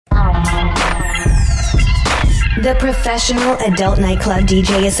The Professional Adult Nightclub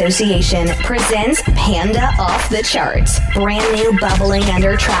DJ Association presents Panda Off the Charts. Brand new bubbling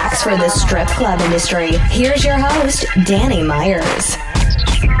under tracks for the strip club industry. Here's your host, Danny Myers.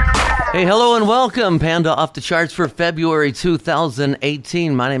 Hey, hello and welcome. Panda Off the Charts for February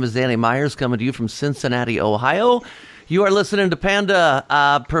 2018. My name is Danny Myers, coming to you from Cincinnati, Ohio. You are listening to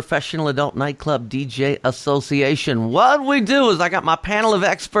Panda, Professional Adult Nightclub DJ Association. What we do is I got my panel of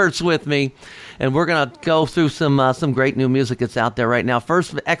experts with me, and we're going to go through some great new music that's out there right now.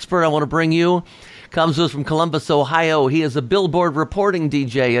 First expert I want to bring you comes to us from Columbus, Ohio. He is a Billboard reporting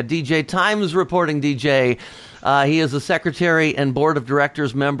DJ, a DJ Times reporting DJ. He is a secretary and board of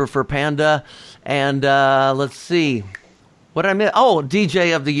directors member for Panda. And let's see. What did I miss? Oh,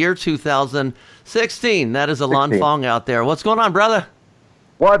 DJ of the year 2016. That is Alon Fong out there. What's going on, brother?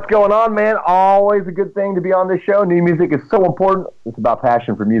 What's going on, man? Always a good thing to be on this show. New music is so important. It's about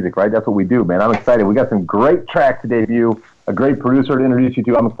passion for music, right? That's what we do, man. I'm excited. We got some great tracks to debut, a great producer to introduce you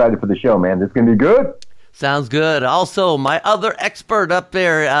to. I'm excited for the show, man. This is going to be good. Sounds good. Also, my other expert up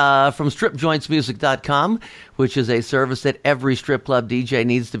there from StripJointsMusic.com, which is a service that every strip club DJ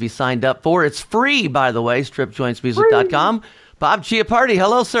needs to be signed up for. It's free, by the way, StripJointsMusic.com. Bob Chiappardi,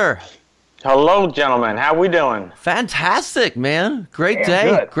 hello, sir. Hello, gentlemen. How we doing? Fantastic, man. Great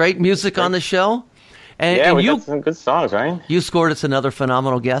day. Good. Great music on the show. And we got some good songs, right? You scored us another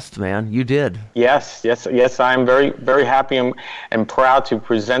phenomenal guest, man. You did. Yes. I'm very, very happy and proud to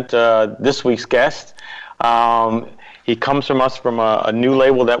present this week's guest. He comes from us from a new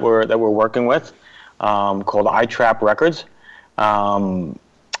label that we're working with called iTrap Records.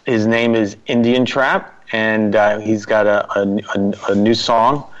 His name is Indian Trap, and he's got a new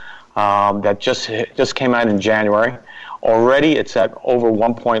song that just came out in January. Already, it's at over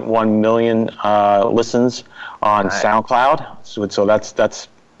 1.1 million listens on SoundCloud. So that's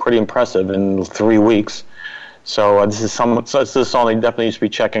pretty impressive in 3 weeks. So this is a song you definitely need to be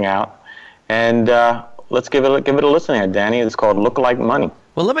checking out. And let's give it a listen, Danny. It's called "Look Like Money."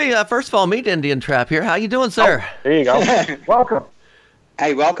 Well, let me first of all meet Indian Trap here. How you doing, sir? Oh, there you go. Welcome.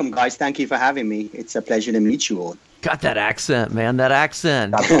 Hey, welcome, guys. Thank you for having me. It's a pleasure to meet you all. Got that accent, man. That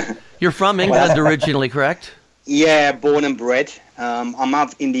accent. You're from England originally, correct? Yeah, born and bred. I'm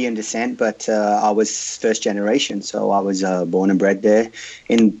of Indian descent, but I was first generation, so I was born and bred there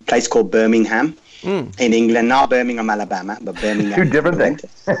in a place called Birmingham in England. Not Birmingham, Alabama, but Birmingham. Two different things.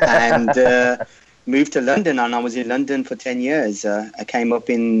 And moved to London, and I was in London for 10 years. I came up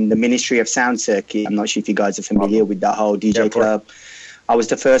in the Ministry of Sound circuit. I'm not sure if you guys are familiar with that whole DJ club. I was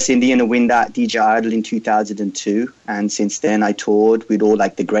the first Indian to win that DJ Idol in 2002, and since then I toured with all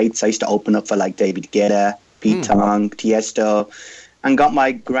like the greats. I used to open up for like David Guetta, Pete Tong, Tiesto, and got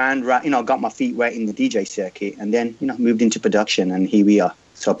my got my feet wet in the DJ circuit, and then moved into production, and here we are,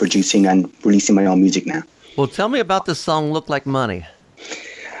 so producing and releasing my own music now. Well, tell me about the song "Look Like Money."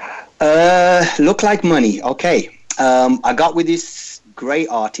 Look Like Money. Okay, I got with this great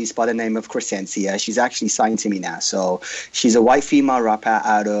artist by the name of Crescencia. She's actually signed to me now, so she's a white female rapper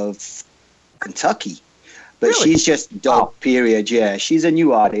out of Kentucky. But really? She's just dope, period. Yeah, she's a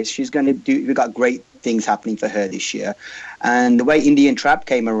new artist. She's going to we got great things happening for her this year. And the way Indian Trap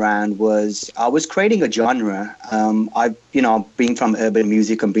came around was I was creating a genre. I've being from urban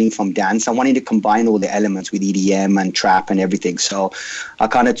music and being from dance, I wanted to combine all the elements with EDM and trap and everything. So I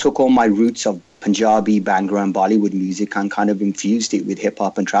kind of took all my roots of Punjabi, Bhangra and Bollywood music and kind of infused it with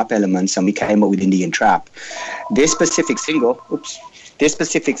hip-hop and trap elements, and we came up with Indian Trap. This specific single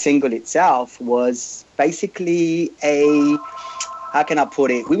itself was basically how can I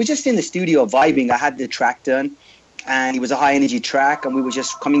put it? We were just in the studio vibing. I had the track done, and it was a high-energy track, and we were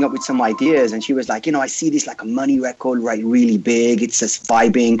just coming up with some ideas. And she was like, I see this like a money record, right, really big. It's just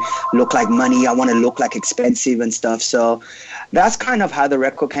vibing, look like money. I want to look like expensive and stuff. So that's kind of how the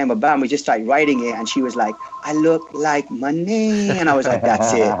record came about. And we just started writing it, and she was like, I look like money. And I was like,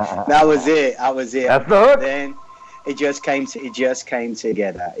 that's it. That was it. That's the hook. Then it just came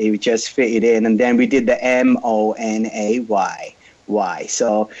together. It just fitted in. And then we did the MONAY. Why?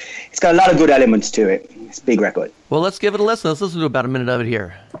 So it's got a lot of good elements to it. It's a big record. Well, let's give it a listen. Let's listen to about a minute of it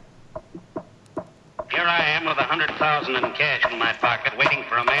here. Here I am with 100,000 in cash in my pocket, waiting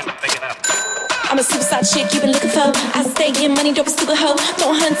for a man to pick it up. I'm a superstar chick you've been looking for. I stay getting money, dope, a stupid hoe.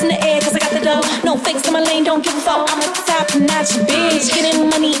 Throwing hunts in the air, cause I got the dough. No fakes in my lane, don't give a fuck. I'm a top-notch bitch, getting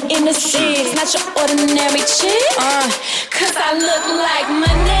money in the six. Not your ordinary chick, cause I look like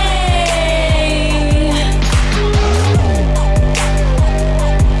money.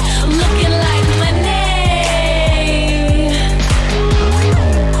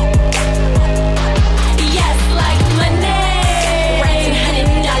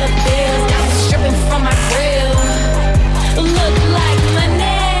 $100 bills, now I'm stripping from my grill.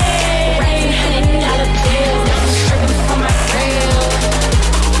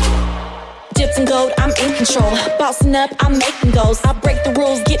 up, I'm making goals. I break the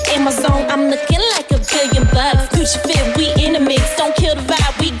rules, get in my zone. I'm looking like $1 billion. Gucci fit, we in the mix. Don't kill the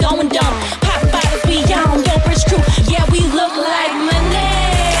vibe, we going dumb. Pop bottles, we on. Yo, Rich Crew, yeah, we look like money.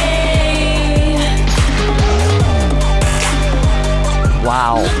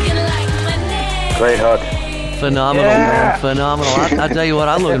 Wow. Looking like money. Great hook. Phenomenal, man. Phenomenal. I tell you what,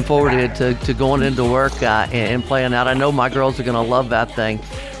 I'm looking forward to going into work and playing out. I know my girls are going to love that thing.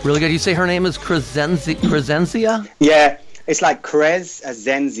 Really good. You say her name is Crescencia? Yeah, it's like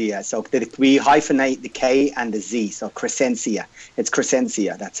Crescencia. So we hyphenate the K and the Z. So Crescencia. It's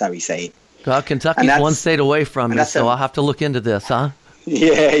Crescencia. That's how we say it. Well, Kentucky's one state away from me, so I'll have to look into this, huh?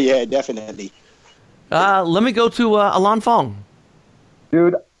 Yeah, definitely. Let me go to Alan Fong.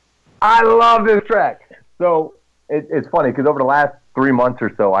 Dude, I love this track. So it's funny because over the last 3 months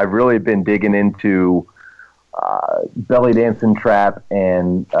or so, I've really been digging into belly dancing trap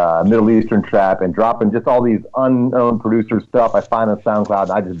and Middle Eastern trap and dropping just all these unknown producer stuff I find on SoundCloud,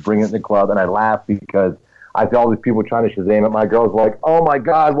 and I just bring it in the club, and I laugh because I see all these people trying to Shazam it. My girl's like, oh my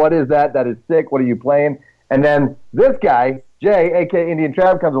God, what is that? That is sick. What are you playing? And then this guy, Jay, a.k.a. Indian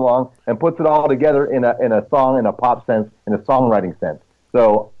Trap, comes along and puts it all together in a song, in a pop sense, in a songwriting sense.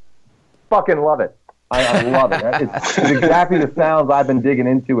 So fucking love it. I love it. It's exactly the sounds I've been digging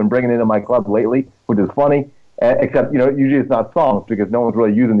into and bringing into my club lately, which is funny. Except, usually it's not songs because no one's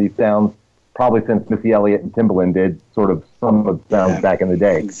really using these sounds probably since Missy Elliott and Timbaland did sort of some of the sounds back in the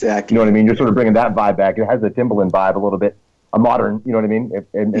day. Exactly. You know what I mean? You're sort of bringing that vibe back. It has the Timbaland vibe a little bit, a modern, you know what I mean?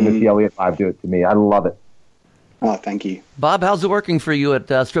 And Missy Elliott vibe to it to me. I love it. Oh, thank you. Bob, how's it working for you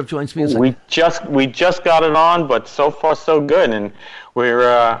at Strip Joints Music? We just got it on, but so far so good. And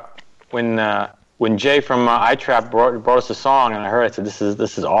we're when Jay from iTrap brought us a song, and I heard it, I said,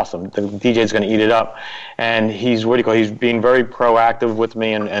 this is awesome. The DJ's going to eat it up. And he's being very proactive with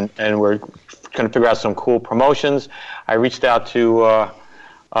me, and we're going to figure out some cool promotions. I reached out to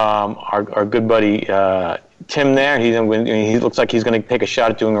our good buddy Tim there. He looks like he's going to take a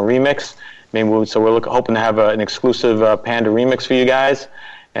shot at doing a remix. So we're hoping to have an exclusive Panda remix for you guys.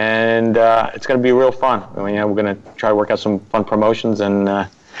 And it's going to be real fun. We're going to try to work out some fun promotions and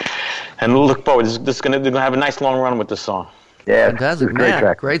look forward. They're going to have a nice long run with this song. Yeah, fantastic, it's a great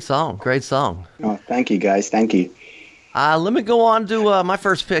track. Great song. Oh, thank you, guys. Thank you. Let me go on to my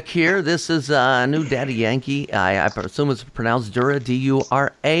first pick here. This is new Daddy Yankee. I assume it's pronounced Dura,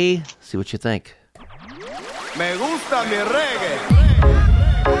 D-U-R-A. See what you think. Me gusta mi reggae.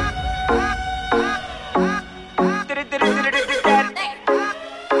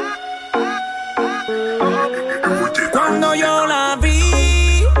 Cuando yo la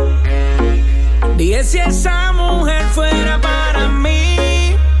vi, dije si esa mujer fuera para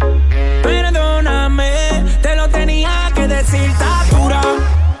mí, perdóname, te lo tenía que decir. Está dura,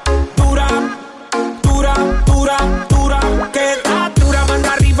 dura, dura, dura, dura, que está dura,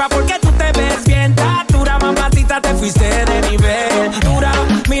 manda arriba porque tú te ves bien. Está dura, mamacita, te fuiste de nivel. Dura,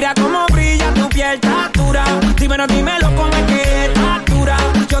 mira cómo brilla tu piel. Está dura, dímelo cómo es que está dura.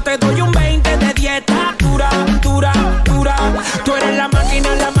 Yo te doy un 20 de 10. Está dura, dura, dura. Tú eres la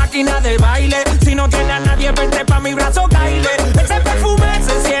máquina del baile. Si no tienes a nadie, vente pa' mi brazo, caile. Ese perfume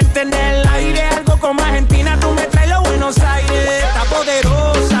se siente en el aire. Algo como Argentina, tú me traes los Buenos Aires. Está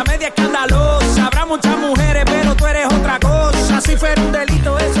poderosa, media escandalosa. Habrá muchas mujeres, pero tú eres otra cosa. Si fuera un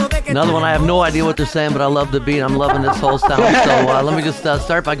delito eso de que... Another one, I have no idea what they're saying, but I love the beat. I'm loving this whole sound. So let me just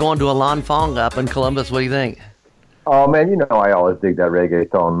start by going to Alan Fong up in Columbus. What do you think? Oh, man, I always dig that reggae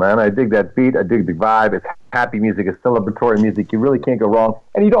tone, man. I dig that beat. I dig the vibe. It's happy music. It's celebratory music. You really can't go wrong.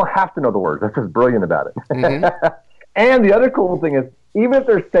 And you don't have to know the words. That's what's brilliant about it. Mm-hmm. And the other cool thing is, even if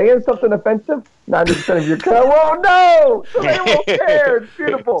they're saying something offensive, 90% of your crowd won't know. So they won't care. It's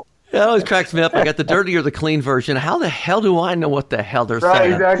beautiful. That always cracks me up. I got the dirty or the clean version. How the hell do I know what the hell they're saying?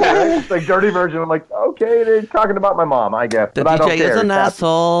 Right, exactly. Right? It's like dirty version. I'm like, okay, they're talking about my mom, I guess. The but DJ I don't care. is an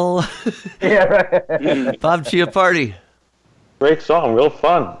asshole. Yeah, right. Bob Chiappardi. Great song, real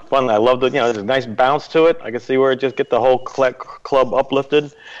fun. I love there's a nice bounce to it. I can see where it just get the whole club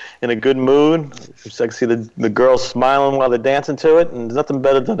uplifted in a good mood. I can see the girls smiling while they're dancing to it, and there's nothing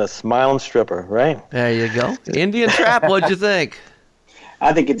better than a smiling stripper, right? There you go. Indian Trap, what'd you think?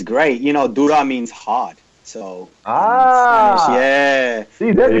 I think it's great. Dura means hard. So Spanish, yeah.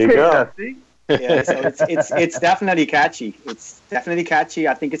 See, there you go. See? Yeah, so it's definitely catchy. It's definitely catchy.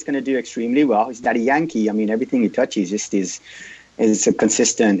 I think it's going to do extremely well. It's Daddy Yankee. I mean, everything he touches just is a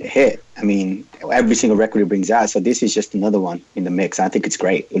consistent hit. I mean, every single record he brings out. So this is just another one in the mix. I think it's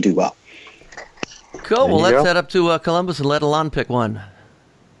great. It'll do well. Cool. Well, let's head up to Columbus and let Alon pick one.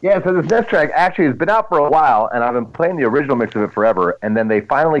 Yeah, so this next track actually has been out for a while, and I've been playing the original mix of it forever. And then they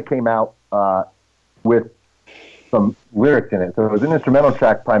finally came out with some lyrics in it. So it was an instrumental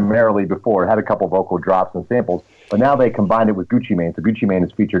track primarily before. It had a couple vocal drops and samples, but now they combined it with Gucci Mane. So Gucci Mane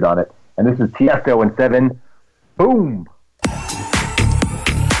is featured on it. And this is Tiesto and Seven. Boom!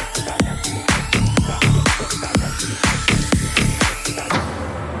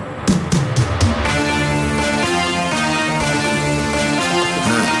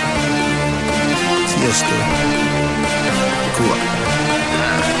 Tiesto. Cool.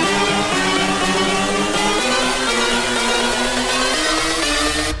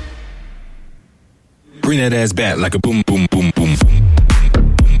 Bring that ass back like a boom, boom, boom, boom.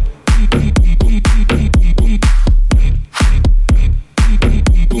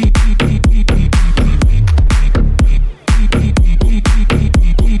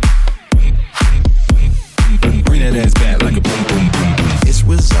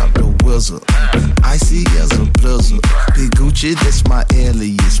 Icy as a blizzard. Big Gucci, that's my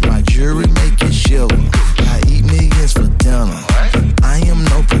alias. My jewelry make it shiver. I eat millions for dinner. I am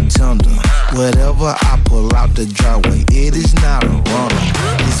no pretender. Whatever I pull out the driveway, it is not a runner.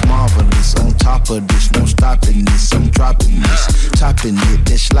 It's marvelous. On top of this, no stopping this. I'm dropping this, topping it.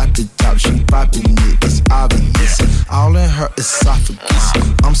 That sloppy top, she popping it. It's obvious. All in her esophagus.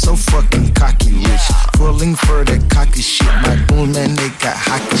 I'm so fucking cocky rich. Pulling for that cocky shit. My boom man, they got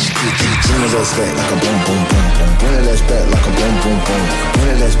hockey sticks. Bring it ass back like a boom boom boom boom. Bring it ass back like a boom boom boom.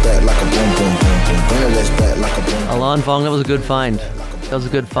 Bring it ass back like a boom boom boom boom. Bring it ass back like a boom. Alon Fong, that was a good find. That was a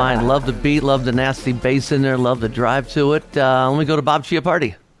good find. Love the beat, love the nasty bass in there, love the drive to it. Let me go to Bob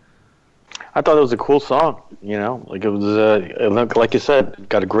Chiappardi. I thought it was a cool song. You know, like it was, like you said,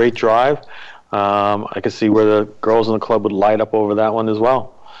 got a great drive. I could see where the girls in the club would light up over that one as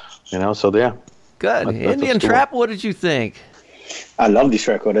well. You know, so yeah. Good. Indian Trap, what did you think? I love this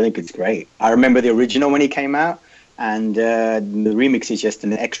record. I think it's great. I remember the original when it came out, and the remix is just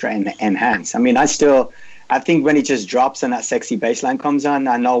an extra enhance. I mean, I think when it just drops and that sexy bass line comes on,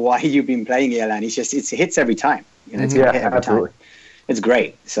 I know why you've been playing it, and it hits every time. You know, it's yeah, hit every absolutely. time. It's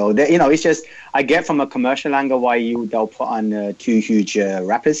great. So, you know, it's just, I get from a commercial angle why they'll put on two huge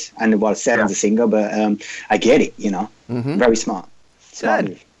rappers, and well, Seven's a singer, but I get it, you know. Mm-hmm. Very smart.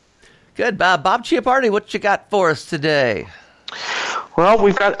 Good. Bob Chiappardi, what you got for us today? Well,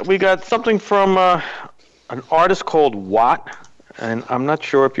 we got something from an artist called Watt, and I'm not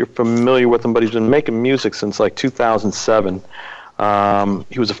sure if you're familiar with him, but he's been making music since like 2007.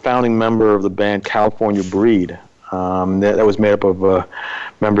 He was a founding member of the band California Breed. That was made up of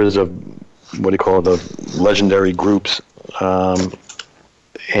members of what do you call it, the legendary groups, and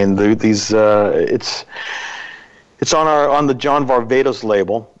it's on the John Varvatos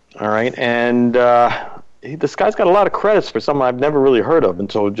label. All right, and this guy's got a lot of credits for something I've never really heard of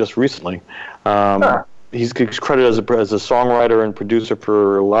until just recently. He's credited as a songwriter and producer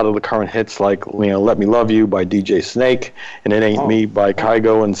for a lot of the current hits, like "Let Me Love You" by DJ Snake, and "It Ain't Me" by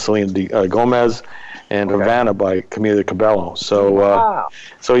Kygo and Selena Gomez, and Havana by Camila Cabello.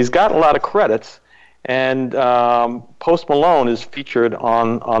 So he's got a lot of credits, and Post Malone is featured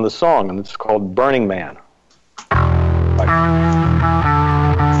on the song, and it's called "Burning Man."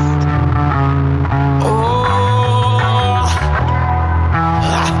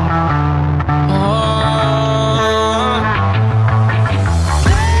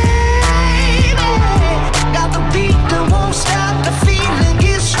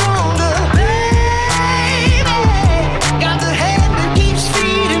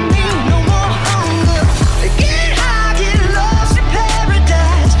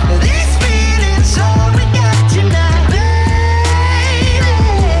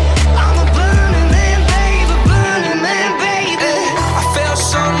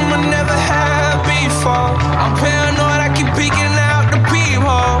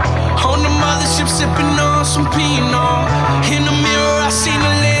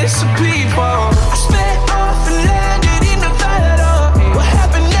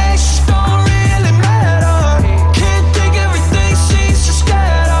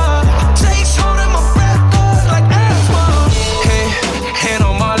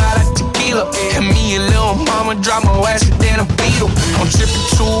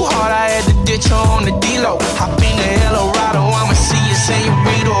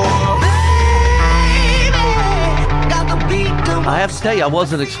 I have to tell you, I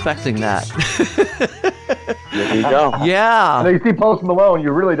wasn't expecting that. There you go. Yeah. Now you see Post Malone,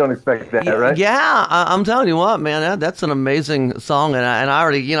 you really don't expect that, right? Yeah, I'm telling you what, man, that's an amazing song, and I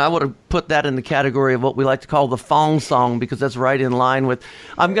already, I would have put that in the category of what we like to call the Fong song, because that's right in line with.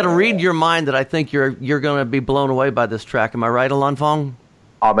 I'm going to read your mind that I think you're going to be blown away by this track. Am I right, Alon Fong?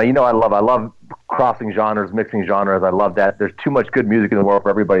 Oh man, I love crossing genres, mixing genres. I love that. There's too much good music in the world for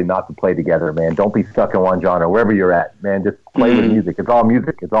everybody not to play together, man. Don't be stuck in one genre. Wherever you're at, man, just play with music. It's all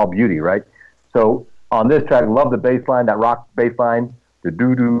music. It's all beauty, right? So on this track, love the bass line, that rock bass line, the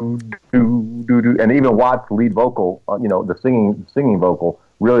do-do-do-do-do, and even Watt's lead vocal, the singing vocal,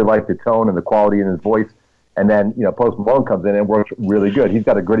 really like the tone and the quality in his voice. And then, Post Malone comes in and works really good. He's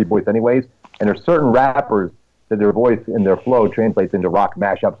got a gritty voice anyways, and there's certain rappers that their voice and their flow translates into rock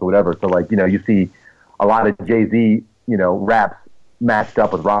mashups or whatever. So, you see a lot of Jay-Z, raps mashed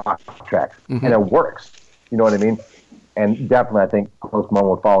up with rock tracks, and it works. You know what I mean? And definitely, I think Post Malone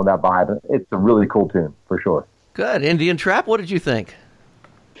will follow that vibe. It's a really cool tune, for sure. Good. Indian Trap, what did you think?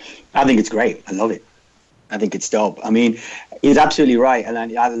 I think it's great. I love it. I think it's dope. I mean, he's absolutely right. And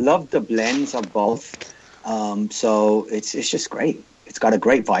I love the blends of both. So it's just great. It's got a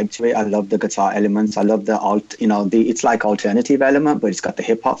great vibe to it. I love the guitar elements. I love the it's like alternative element, but it's got the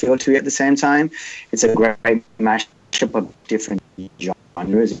hip hop feel to it at the same time. It's a great mashup of different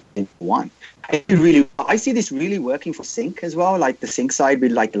genres in one. I see this really working for sync as well, like the sync side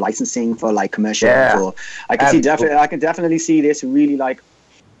with like the licensing for like commercials. Yeah. Or I can definitely see this really like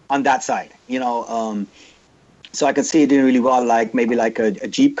on that side, so I can see it doing really well, like maybe like a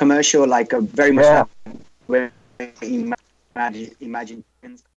Jeep commercial, like a very much where imagine.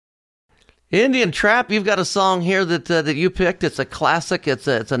 Indian Trap, you've got a song here that you picked. It's a classic. It's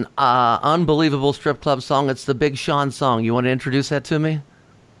an unbelievable strip club song. It's the Big Sean song. You want to introduce that to me?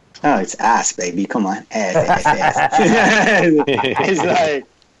 Oh, it's ass, baby. Come on. Ass.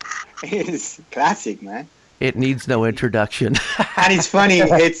 It's classic, man. It needs no introduction. And it's funny,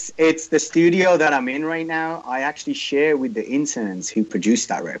 it's the studio that I'm in right now. I actually share with the interns who produced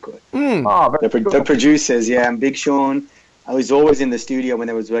that record. The producers, and Big Sean. I was always in the studio when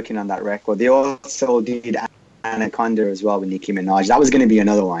they was working on that record. They also did Anaconda as well with Nicki Minaj. That was going to be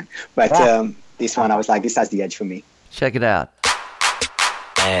another one. But this one, I was like, this has the edge for me. Check it out.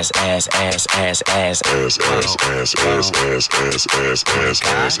 Ass, ass, ass, ass, ass, ass, ass, ass, ass, ass, ass, ass, ass,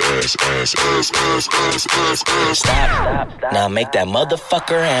 ass, ass, ass, ass, ass, ass. Stop. Now make that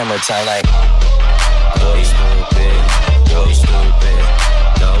motherfucker hammer time like. Boy stupid, boy stupid,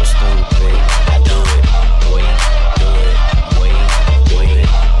 go stupid. I do it, boy, do it,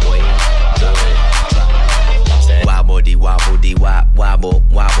 boy, do it. Wobble dee wobble,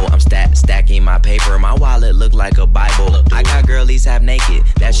 I'm stacking my paper. My wallet look like a Bible. I got girlies half naked.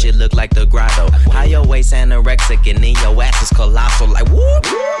 That shit look like the grotto. How your waist anorexic and then your ass is colossal. Like whoop.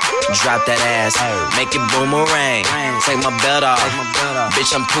 Drop that ass, make it boomerang. Take my belt off,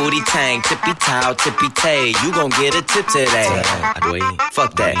 bitch. I'm Pootie Tang, tippy toe, tippy tay. You gon' get a tip today.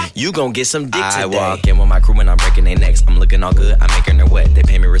 Fuck that, you gon' get some dick today. I walk in with my crew and I'm breaking their necks. I'm looking all good, I'm making her wet. They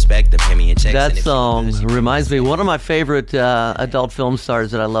pay me respect, they pay me in checks. That song reminds me of one of my favorite adult film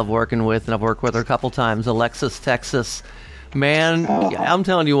stars that I love working with, and I've worked with her a couple times, Alexis Texas. Man, I'm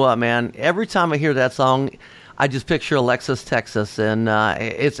telling you what, man, every time I hear that song, I just picture Alexis Texas, and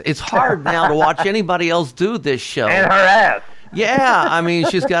it's hard now to watch anybody else do this show. And her ass. Yeah, I mean,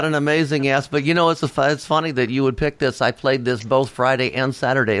 she's got an amazing ass, but it's funny that you would pick this. I played this both Friday and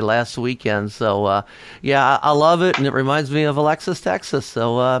Saturday last weekend, so I love it, and it reminds me of Alexis Texas,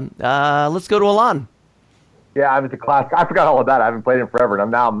 so let's go to Alon. Yeah, it's a classic. I forgot all about it. I haven't played it forever,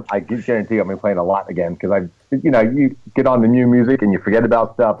 and I guarantee you I'm going to be playing a lot again, because you get on the new music and you forget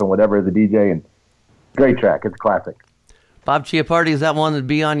about stuff and whatever as a DJ, and great track. It's a classic. Bob Chiappardi, is that one that'd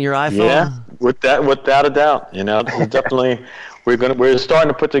be on your iPhone? Yeah, without a doubt. Definitely, we're starting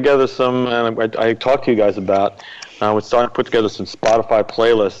to put together some. I talked to you guys about. We're starting to put together some Spotify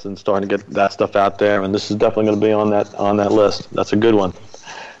playlists and starting to get that stuff out there. And this is definitely going to be on that list. That's a good one.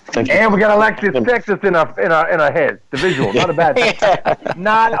 Thank you. And we got Alexis Texas in our head. The visual, not a bad thing.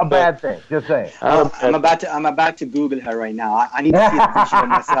 Not a bad thing. Just saying. I'm about to Google her right now. I need to see the visual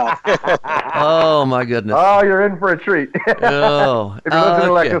myself. Oh my goodness. Oh, you're in for a treat. Oh, if you're listening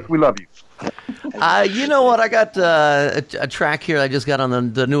to Alexis, we love you. You know what? I got a track here I just got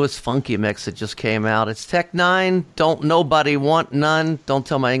on the newest funky mix that just came out. It's Tech Nine. Don't nobody want none. Don't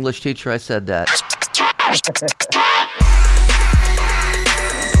tell my English teacher I said that.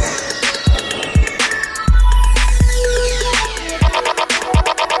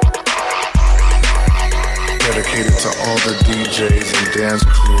 Dedicated to all the DJs and dance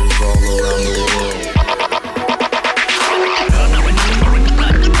crews all around the world.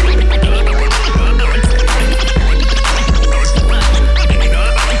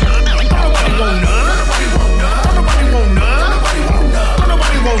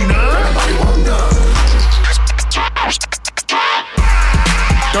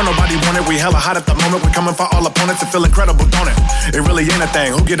 don't nobody want it. We hella hot at the moment. We coming for all opponents. It feel incredible, don't it? It really ain't a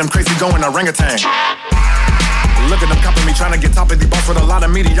thing. Who get them crazy going orangutan? Look at them copying me, trying to get top of the boss with a lot of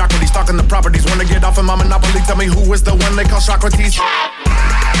mediocrity. Stalking the properties, wanna get off of my monopoly. Tell me who is the one they call Socrates.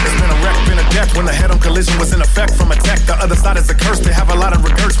 It's been a wreck, been a death. When the head-on collision was in effect from a tech. The other side is a curse. They have a lot of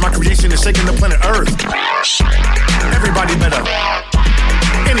regrets. My creation is shaking the planet Earth. Everybody better.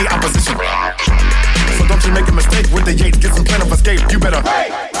 Any opposition. So don't you make a mistake with the Yates. Get some plan of escape. You better.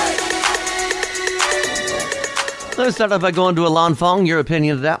 Let's start off by going to Alon Fong. Your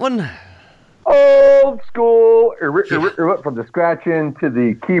opinion of that one? Old school, from the scratching to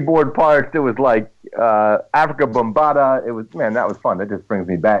the keyboard parts. It was like Africa Bombata. It was, man, that was fun. That just brings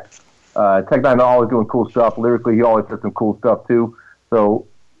me back. Tech Nine always doing cool stuff. Lyrically, he always does some cool stuff too. So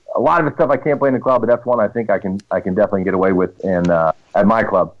a lot of the stuff I can't play in the club, but that's one I think I can definitely get away with at my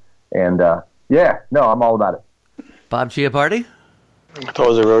club. And yeah, no, I'm all about it. Bob Chiappardi? I thought it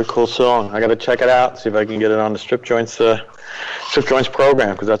was a really cool song. I got to check it out, see if I can get it on the Strip Joints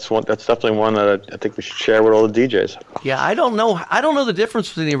program, because that's definitely one that I think we should share with all the DJs. Yeah, I don't know the difference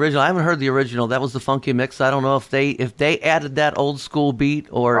between the original. I haven't heard the original. That was the Funky Mix. I don't know if they added that old school beat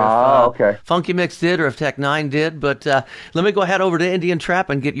or if Funky Mix did or if Tech Nine did. But let me go ahead over to Indian Trap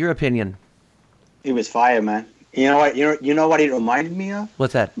and get your opinion. It was fire, man. You know what? You know what it reminded me of?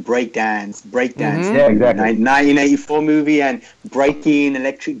 What's that? Breakdance. Mm-hmm. Yeah, exactly. 1984 movie and Breaking,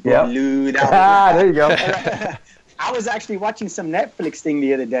 Electric Boogaloo. There you go. I was actually watching some Netflix thing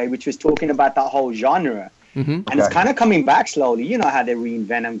the other day, which was talking about that whole genre. Mm-hmm. And it's kind of coming back slowly. You know how they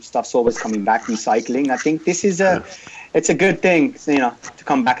reinvent and stuff's always coming back, recycling. I think this is it's a good thing, to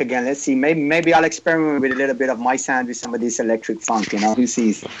come back again. Let's see. Maybe I'll experiment with a little bit of my sound with some of this electric funk. Who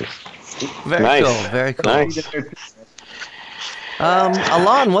sees? Very cool. Very cool. Nice.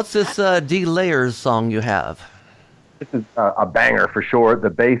 Alon, what's this D Layers song you have? This is a banger for sure. The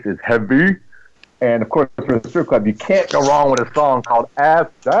bass is heavy. And, of course, for the strip club, you can't go wrong with a song called Ass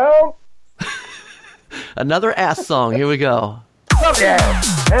Down. Another ass song. Here we go. Oh, yeah.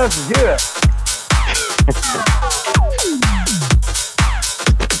 Ass is good.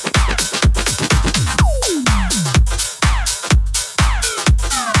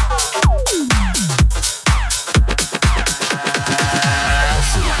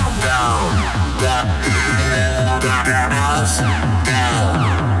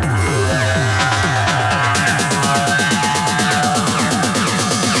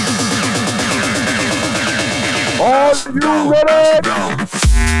 Are you ready?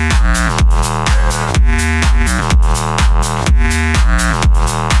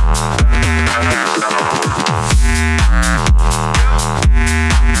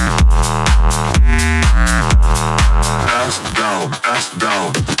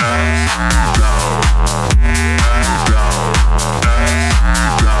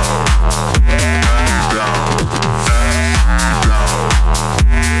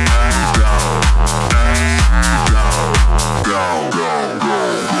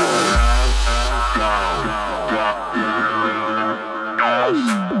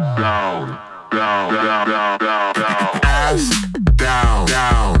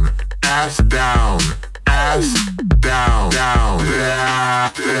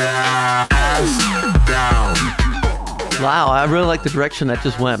 Wow, I really like the direction that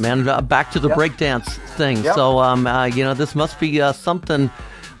just went, man. Back to the breakdance thing. Yep. So, this must be something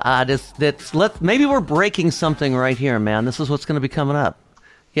maybe we're breaking something right here, man. This is what's going to be coming up.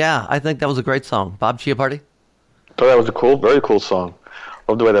 Yeah, I think that was a great song. Bob Chiappardi? I thought that was a very cool song.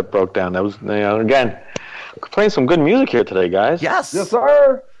 Love the way that broke down. That was, again, playing some good music here today, guys. Yes. Yes,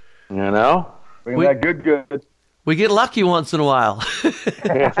 sir. Bringing that good. We get lucky once in a while.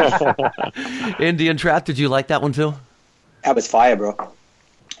 Indian Trap, did you like that one too? That was fire, bro.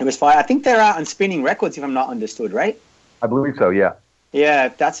 It was fire. I think they're out on Spinning Records, if I'm not understood, right? I believe so, yeah. Yeah,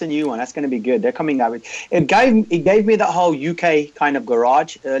 that's a new one. That's going to be good. They're coming out with it. Gave me that whole UK kind of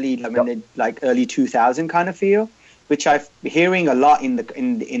garage early 2000 kind of feel, which I'm hearing a lot in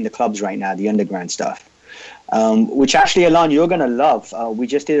the clubs right now, the underground stuff. Which actually, Alon, you're going to love. We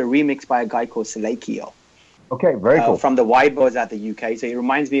just did a remix by a guy called Selekio. Okay, very cool. From the Wide Boys at the UK. So it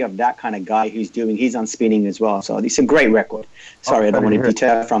reminds me of that kind of guy he's on Spinning as well. So it's a great record. Sorry, I don't want to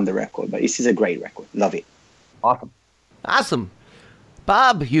detail from the record, but this is a great record. Love it. Awesome.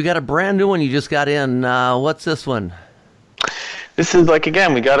 Bob, you got a brand new one you just got in. What's this one? This is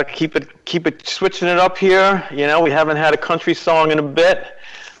again, we got to keep it switching it up here. We haven't had a country song in a bit,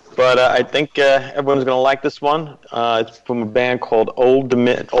 but I think everyone's going to like this one. It's from a band called Old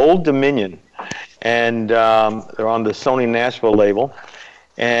Dominion. And they're on the Sony Nashville label.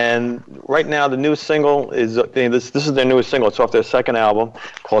 And right now, the new single is this is their newest single. It's off their second album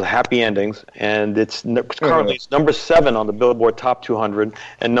called Happy Endings, and it's currently number 7 on the Billboard Top 200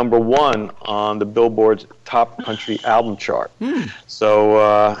 and number 1 on the Billboard's Top Country Album chart.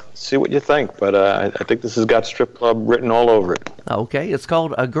 So see what you think, but I think this has got Strip Club written all over it. Okay, it's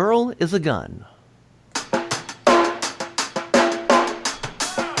called A Girl Is a Gun.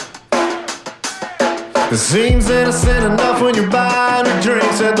 It seems innocent enough when you're buying the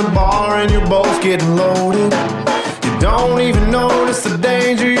drinks at the bar and you're both getting loaded. You don't even notice the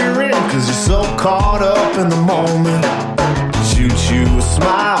danger you're in, cause you're so caught up in the moment. Shoots you a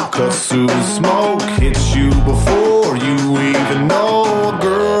smile, cuts through the smoke, hits you before you even know a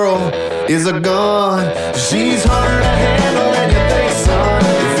girl is a gun. She's harder to handle than you think, son.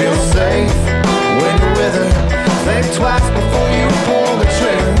 You feel safe when you're with her. Think twice before you pull the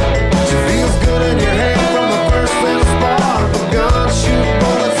trigger. She feels good in your hand from the first little spark. A gun shoot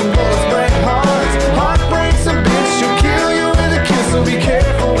bullets and bullets break hearts. Heart breaks a bitch, she'll kill you with a kiss. So be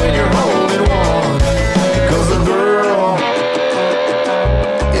careful when you're holding one, cause a girl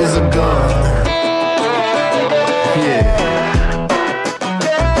is a gun. Yeah.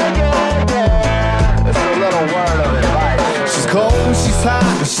 It's a little word of advice. She's cold and she's hot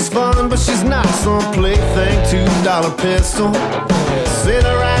and she's fun, but she's not some plaything. $2 pistol. Say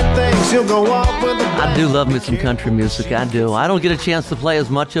the right thing, she'll go off with a bang. I do love me some country music. I do. I don't get a chance to play as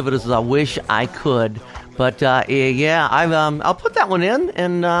much of it as I wish I could. But yeah, I'll put that one in,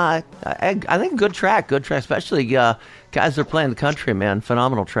 and I think good track, especially guys that are playing the country, man.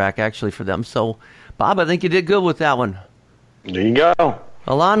 Phenomenal track, actually, for them. So, Bob, I think you did good with that one. There you go.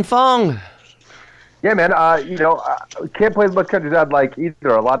 Alan Fong. Yeah, man. Can't play as much country as I'd like either.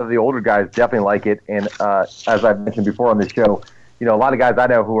 A lot of the older guys definitely like it, and as I've mentioned before on the show, a lot of guys I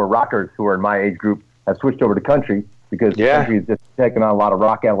know who are rockers who are in my age group have switched over to country because country is just taking on a lot of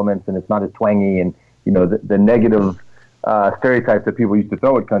rock elements and it's not as twangy and the negative stereotypes that people used to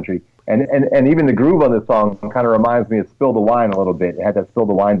throw at country. And even the groove on this song kind of reminds me of Spill the Wine a little bit. It had that Spill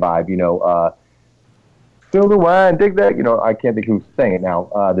the Wine vibe, Spill the Wine, dig that. I can't think who's saying it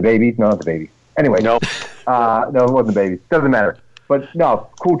now. The Babies? No, not the Babies. Anyway, no, it wasn't the Babies. Doesn't matter. But no,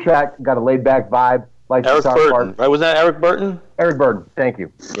 cool track. Got a laid back vibe. Like Eric Burton. Right? Was that Eric Burton? Eric Burton. Thank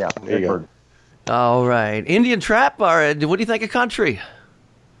you. Yeah, Eric Burton. All right, Indian Trap. What do you think of country?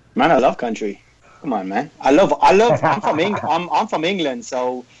 Man, I love country. Come on, man. I'm from England,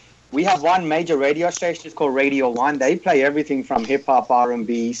 so we have one major radio station. It's called Radio 1. They play everything from hip hop,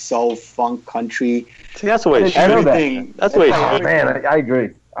 R&B, soul, funk, country. See, that's the way it should be. That's the way it should be. Man, I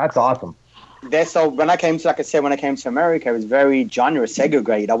agree. That's awesome. So when I came to America, it was very genre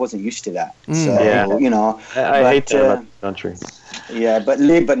segregated. I wasn't used to that. I hate that about the country. Yeah, but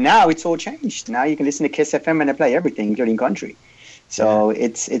now it's all changed. Now you can listen to Kiss FM and they play everything, including country. So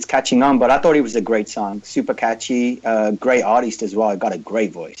it's catching on. But I thought it was a great song, super catchy, great artist as well. Got a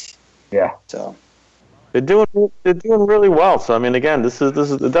great voice. Yeah. So they're doing really well. So I mean, again, this is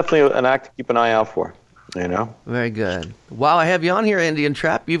definitely an act to keep an eye out for. Very good. While I have you on here, Indian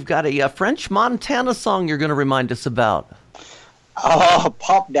Trap, you've got a French Montana song you're going to remind us about. Oh,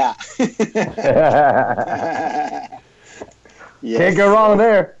 pop that. Yes. Can't go wrong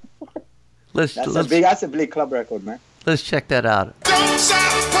there. That's a big club record, man. Let's check that out.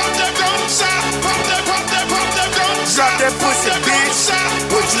 Drop that pussy, bitch.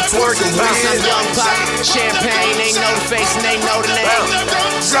 What you twerking with? Some young pop, champagne, they know the face and they know the name.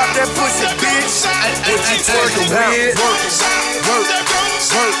 Drop that pussy, bitch. What you twerking with? Work,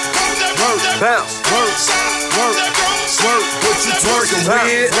 bounce, work. What you twerking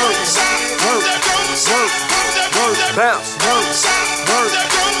with? Work, bounce, work.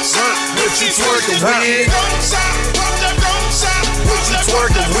 What you twerking with? What you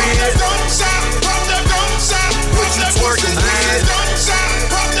twerking with? What you twerking with?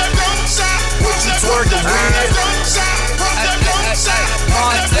 What you twerking with?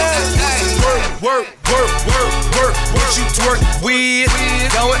 Work. What you twerk with?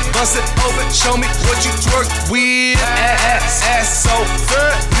 Go it, bust it open, show me what you twerk with. Ass so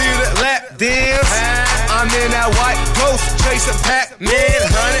good, need a lap dance. I'm in that white ghost, chasing Pac-Man.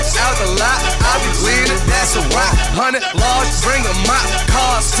 100 out the lot, I be leading, that's a rock. 100 large, bring a mop,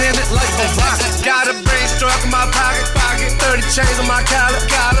 cars tinted like a rock. Got a brain struck in my pocket, 30 chains on my collar.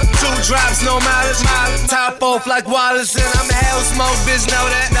 2 drops, no mileage. Top off like Wallace, and I'm a hell smoke, bitch, know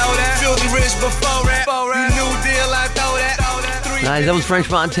that. Filthy rich before that. You new deal, I throw that. Nice. That was French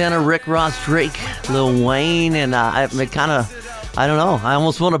Montana, Rick Ross, Drake, Lil Wayne, and I don't know. I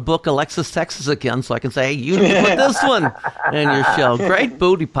almost want to book Alexis, Texas again so I can say, hey, you need to put this one in your show. Great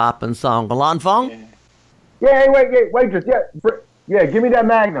booty popping song. Alan Fong? Yeah, hey, wait, just Yeah, give me that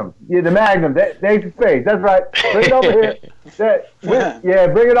Magnum. Yeah, the Magnum. Ace of Spades. That's right. Bring it over here. Yeah,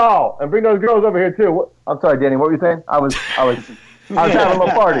 bring it all, and bring those girls over here too. I'm sorry, Danny. What were you saying? I was having a little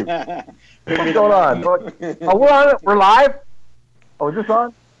party. What's going on? Oh, we're on it. We're live. Oh, is this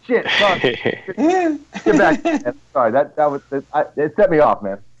on? Shit. Get back. Sorry, that was it. Set me off,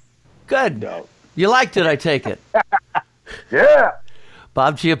 man. Good. No. You liked it, I take it. Yeah.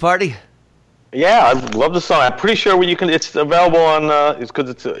 Bob Chiappardi. Yeah, I love the song. I'm pretty sure it's available on. It's because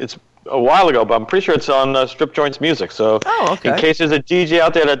it's a while ago, but I'm pretty sure it's on Strip Joints Music. So, in case there's a DJ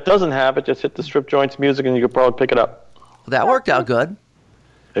out there that doesn't have it, just hit the Strip Joints Music, and you could probably pick it up. Well, that worked out good.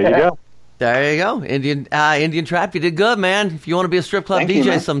 There you go. There you go. Indian Trap, you did good, man. If you want to be a strip club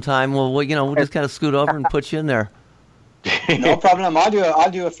DJ sometime, we'll just kind of scoot over and put you in there. No problem.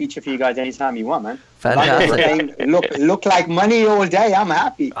 I'll do a feature for you guys anytime you want, man. Fantastic. Look like money all day. I'm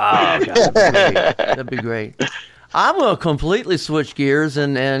happy. Oh, that'd be great. I'm going to completely switch gears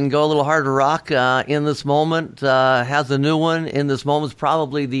and go a little harder rock in this moment. Has a new one. In this moment is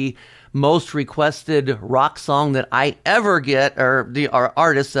probably the most requested rock song that I ever get, or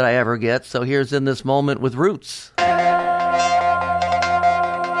artist that I ever get. So here's In This Moment with Roots.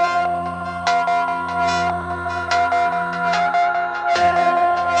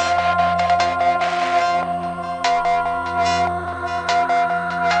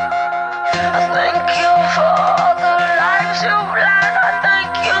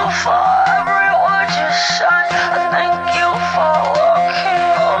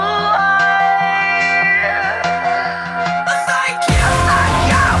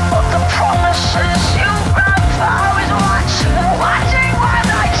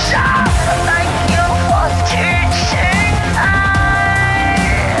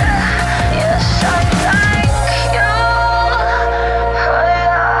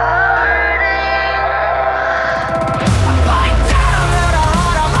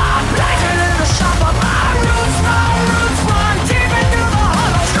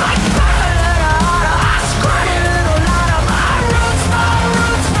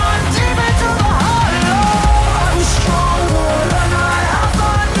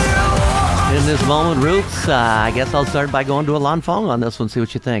 Moment, Roots. I guess I'll start by going to Alon Fong on this one, see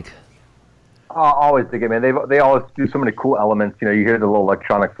what you think. Always dig it, man. They always do so many cool elements. You hear the little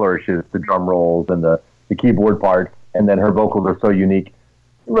electronic flourishes, the drum rolls, and the keyboard parts, and then her vocals are so unique.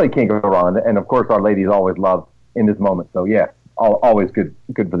 You really can't go wrong. And, of course, our ladies always love In This Moment. So, yeah, always good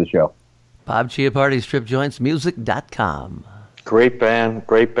for the show. Bob Chiappardi, StripJointsMusic.com. Great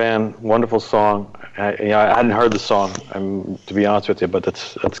band, wonderful song. I hadn't heard the song, to be honest with you, but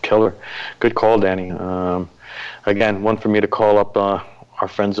that's killer. Good call, Danny. Again, one for me to call up our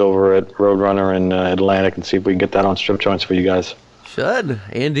friends over at Roadrunner in Atlantic and see if we can get that on Strip Joints for you guys. Should.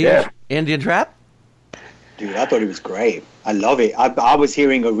 Indian Trap? Dude, I thought it was great. I love it. I was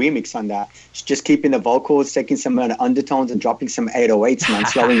hearing a remix on that. It's just keeping the vocals, taking some undertones and dropping some 808s, man,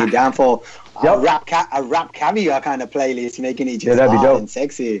 slowing it down for a rap caviar kind of playlist, making it just hot and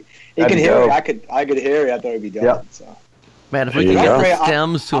sexy. You can hear it. I could hear it. I thought it'd be dope. Yep. So. Man, if we can get the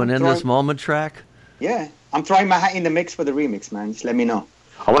stems to an In This Moment track. Yeah. I'm throwing my hat in the mix for the remix, man. Just let me know.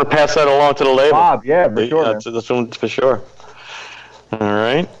 I want to pass that along to the label. Bob, yeah, for sure. That's one for sure. All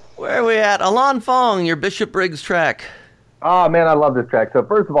right. Where are we at? Alon Fong, your Bishop Briggs track. Oh, man, I love this track. So,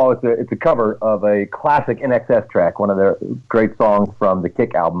 first of all, it's a cover of a classic NXS track, one of their great songs from the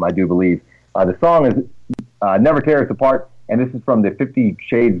Kick album, I do believe. The song is Never Tear Us Apart, and this is from the 50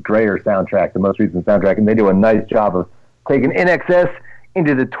 Shades Grayer soundtrack, the most recent soundtrack, and they do a nice job of taking NXS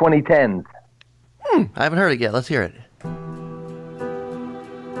into the 2010s. I haven't heard it yet. Let's hear it.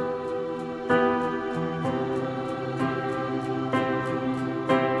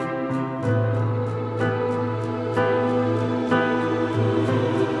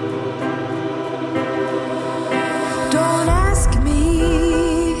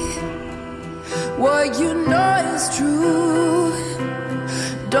 True,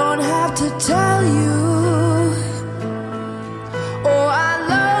 don't have to tell you. Oh, I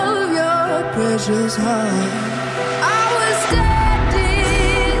love your precious heart. I was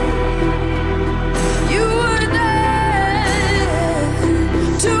standing, you were there.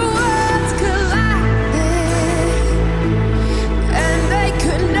 Two worlds collided, and they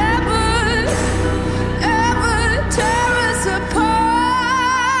could never, ever tear us apart.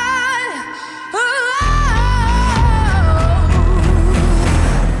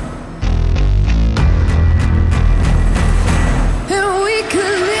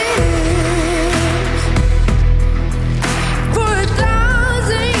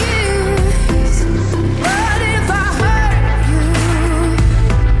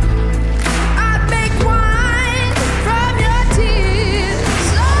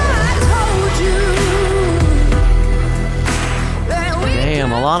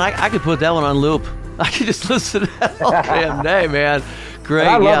 one, I could put that one on loop. I could just listen to that all damn day, man. Great. And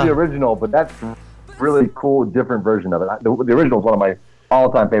I love the original, but that's really cool, different version of it. The original is one of my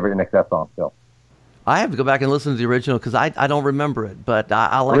all-time favorite NXS songs. So I have to go back and listen to the original because I don't remember it, but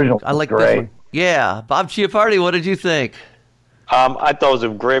I like great. this one. Yeah, Bob Chiappardi, what did you think? I thought it was a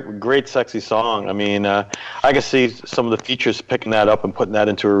great, sexy song. I mean, I can see some of the features picking that up and putting that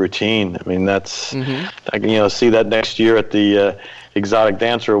into a routine. I mean, that's I can see that next year at the Exotic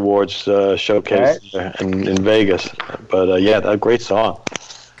Dancer Awards showcase in Vegas. But yeah, that great song.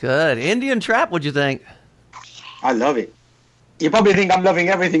 Good. Indian Trap, what'd you think? I love it. You probably think I'm loving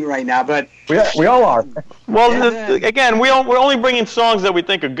everything right now, but we all are. Well, again, we're only bringing songs that we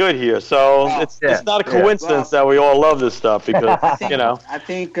think are good here, so it's not a coincidence that we all love this stuff because I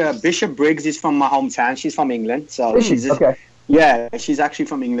think Bishop Briggs is from my hometown. She's from England, so she's she's actually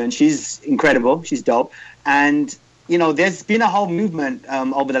from England. She's incredible. She's dope, and there's been a whole movement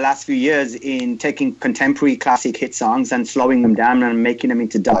over the last few years in taking contemporary classic hit songs and slowing them down and making them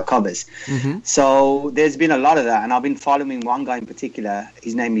into dark covers. So there's been a lot of that, and I've been following one guy in particular.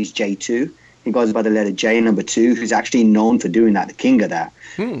 His name is J2. He goes by the letter J number 2, who's actually known for doing that, the king of that.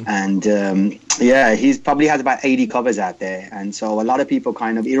 And he's probably has about 80 covers out there. And so a lot of people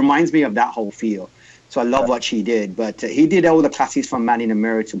it reminds me of that whole feel. So I love what she did, but he did all the classics from Man in the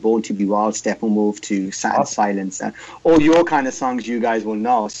Mirror to Born to Be Wild, Steppenwolf to Satin Silence, all your kind of songs you guys will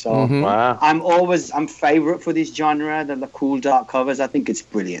know. So I'm favorite for this genre, the cool dark covers. I think it's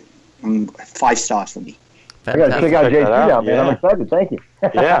brilliant. 5 stars for me. I got to check out JT now, man. I'm excited. Thank you.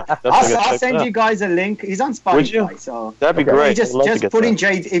 Yeah, I'll send you guys a link. He's on Spotify. Would you? So that'd be great. Just put in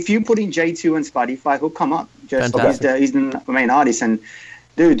if you put in J2 on Spotify, he'll come up. He's the main artist, and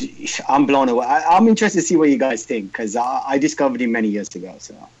dude, I'm blown away. I'm interested to see what you guys think because I discovered him many years ago.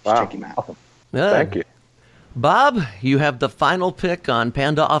 So check him out. Awesome. Thank you. Bob, you have the final pick on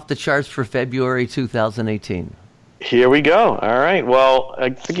Panda Off the Charts for February 2018. Here we go. All right. Well,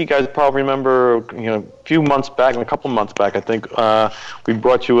 I think you guys probably remember, a couple months back, I think, we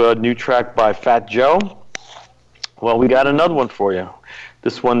brought you a new track by Fat Joe. Well, we got another one for you.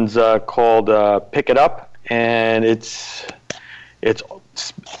 This one's called Pick It Up, and it's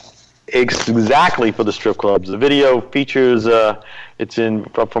exactly for the strip clubs. The video features it's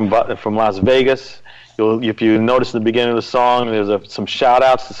from Las Vegas. If you notice in the beginning of the song, there's some shout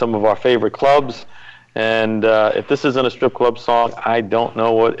outs to some of our favorite clubs. And if this isn't a strip club song, I don't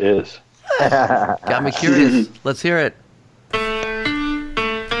know what is. Got me curious. Let's hear it.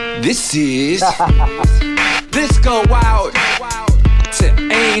 This is This Go Out to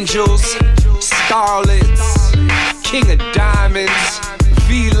Angels, Starlets, King of Diamonds,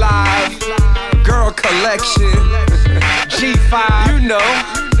 V-Live, Girl Collection, G5,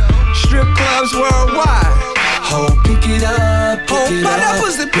 strip clubs worldwide. Oh, pick it up, pick it up. That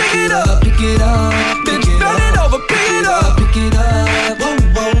pussy, pick it up, pick it up. Bitch, bend it over, pick it up, pick it up. Whoa,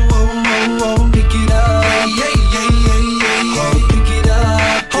 whoa, whoa, whoa, whoa, pick it up. Yeah, yeah, yeah, yeah, yeah. Oh, pick it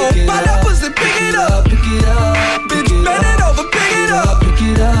up, pick it up. That pussy, pick it up, pick it up. Bitch, bend it over, pick it up, pick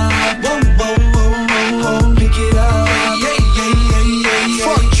it up. Whoa, whoa, whoa, whoa, whoa, pick it up. Yeah, yeah, yeah, yeah,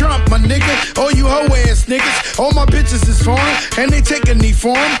 yeah. Fuck Trump, my nigga. All you hoe ass niggas. All my bitches is foreign, and they take a knee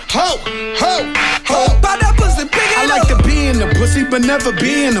for 'em. Ho, ho, ho. I like to be in the pussy, but never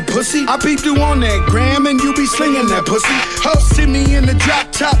be in the pussy. I peeped you on that gram, and you be slinging that pussy. Hosted me in the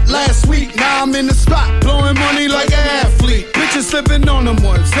drop top last week. Now I'm in the spot, blowing money like an athlete. Bitches slipping on them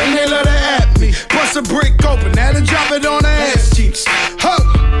ones, then they let her at me. Bust a brick open, had to drop it on her ass cheeks. Ho,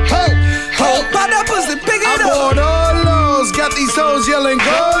 ho, ho. That pussy, pick it up. I bought all those, got these hoes yelling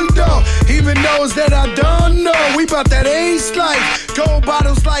gold dog. Even those that I don't know, we bout that ace life. Gold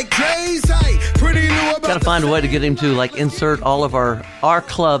bottles like Dre's height. Pretty new about. Gotta find a way to get him to insert all of our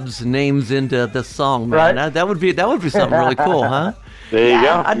club's names into this song, man. Right. That would be something really cool, huh? There you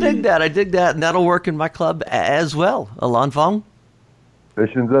go. I dig that, and that'll work in my club as well. Alon Fong?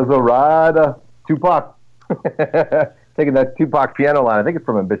 Ambitions as a Rider. Tupac. Taking that Tupac piano line. I think it's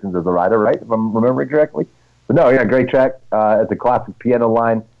from Ambitions as a Rider, right? If I'm remembering correctly. But no, yeah, great track. It's a classic piano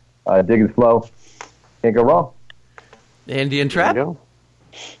line. Dig and flow. Can't go wrong. Indian Trap.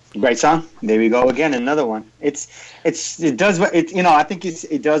 Great song. There we go again. Another one. It does what it. I think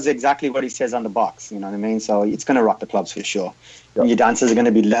it does exactly what it says on the box. You know what I mean? So it's gonna rock the clubs for sure. Yep. Your dancers are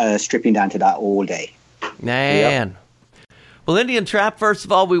gonna be stripping down to that all day. Man. Yep. Well, Indian Trap, first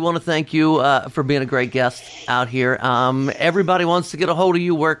of all, we want to thank you for being a great guest out here. Everybody wants to get a hold of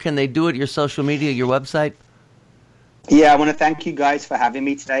you. Where can they do it? Your social media, your website? Yeah, I want to thank you guys for having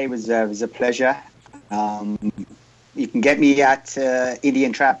me today. It was a pleasure. You can get me at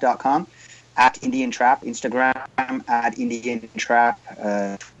indiantrap.com. at Indian Trap, Instagram at Indian Trap,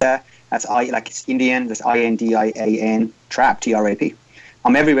 Twitter. That's it's Indian. That's INDIAN Trap, TRAP.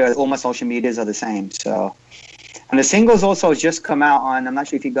 I'm everywhere. All my social medias are the same. So, and the singles also has just come out on. I'm not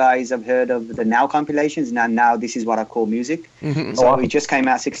sure if you guys have heard of the Now compilations. Now this is what I call music. Mm-hmm. So it just came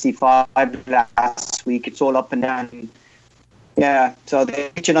out 65 last week. It's all up and down. Yeah. So they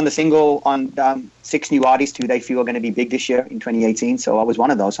featured on the single on 6 new artists who they feel are going to be big this year in 2018. So I was one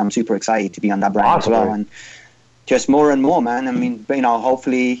of those. I'm super excited to be on that brand as well. And just more and more, man. I mean,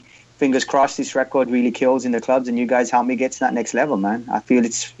 hopefully, fingers crossed, this record really kills in the clubs, and you guys help me get to that next level, man. I feel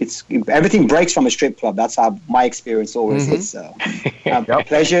it's everything breaks from a strip club. That's how my experience always is. So,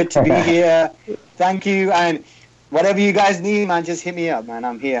 pleasure to be here. Thank you, and whatever you guys need, man, just hit me up, man.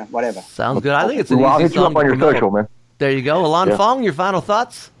 I'm here. Whatever. Sounds good. I think it's an I'll easy hit you song up on your promote. social, man. There you go, Alon Fong. Your final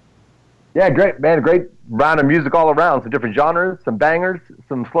thoughts? Yeah, great, man. Great round of music all around. Some different genres, some bangers,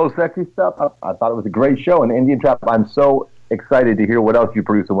 some slow, sexy stuff. I thought it was a great show. And Indian Trap, I'm so excited to hear what else you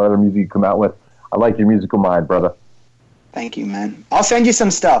produce and what other music you come out with. I like your musical mind, brother. Thank you, man. I'll send you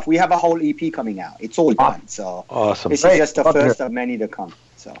some stuff. We have a whole EP coming out. It's all done. So awesome. This is just the first of many to come.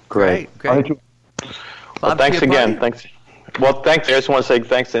 So great. Great. Well, thanks again. Thanks. Well, thanks. I just want to say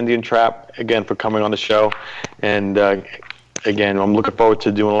thanks to Indian Trap again for coming on the show. And again, I'm looking forward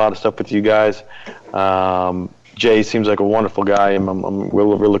to doing a lot of stuff with you guys. Jay seems like a wonderful guy, and we're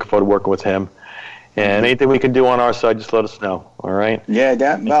looking forward to working with him. And anything we can do on our side, just let us know. All right? Yeah,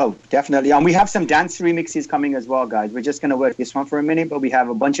 definitely. And we have some dance remixes coming as well, guys. We're just going to work this one for a minute, but we have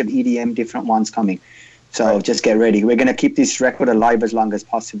a bunch of EDM different ones coming. So just get ready. We're going to keep this record alive as long as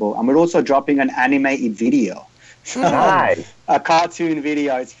possible. And we're also dropping an animated video. Nice. A cartoon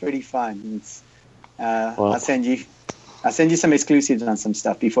video. It's pretty fun. It's, I'll send you some exclusives on some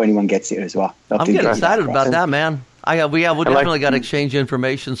stuff before anyone gets it as well. I'm getting excited about that, man. We'll definitely got to exchange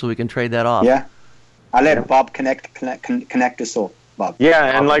information so we can trade that off. Yeah. I'll let Bob connect us all, Bob.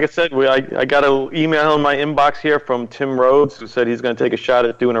 Yeah, and like I said, I got an email in my inbox here from Tim Rhodes, who said he's going to take a shot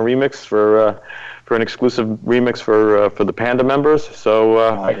at doing a remix for an exclusive remix for the Panda members.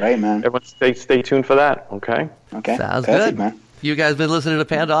 So great, man. Everyone stay tuned for that, okay? Okay. Sounds perfect, good. Man. You guys been listening to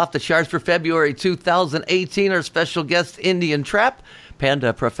Panda Off the Charts for February 2018. Our special guest, Indian Trap,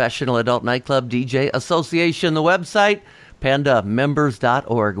 Panda Professional Adult Nightclub DJ Association, the website,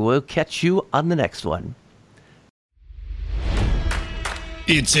 pandamembers.org. We'll catch you on the next one.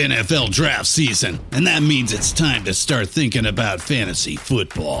 It's NFL draft season, and that means it's time to start thinking about fantasy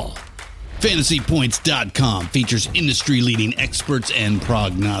football. FantasyPoints.com features industry-leading experts and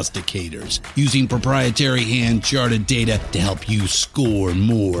prognosticators using proprietary hand-charted data to help you score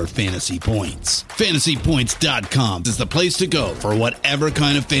more fantasy points. FantasyPoints.com is the place to go for whatever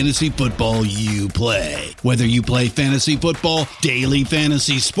kind of fantasy football you play. Whether you play fantasy football, daily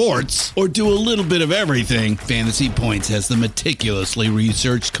fantasy sports, or do a little bit of everything, Fantasy Points has the meticulously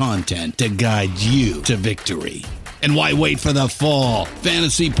researched content to guide you to victory. And why wait for the fall?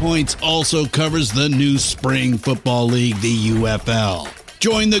 Fantasy Points also covers the new spring football league, the UFL.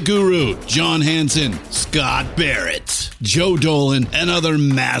 Join the guru, John Hansen, Scott Barrett, Joe Dolan, and other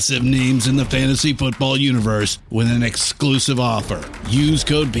massive names in the fantasy football universe with an exclusive offer. Use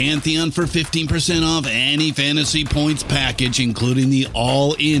code Pantheon for 15% off any Fantasy Points package, including the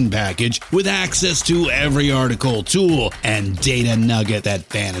all-in package, with access to every article, tool, and data nugget that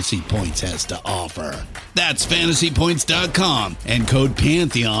Fantasy Points has to offer. That's FantasyPoints.com and code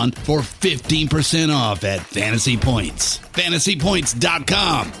Pantheon for 15% off at Fantasy Points.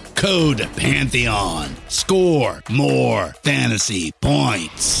 FantasyPoints.com, code Pantheon. Score more fantasy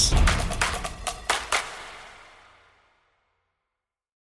points.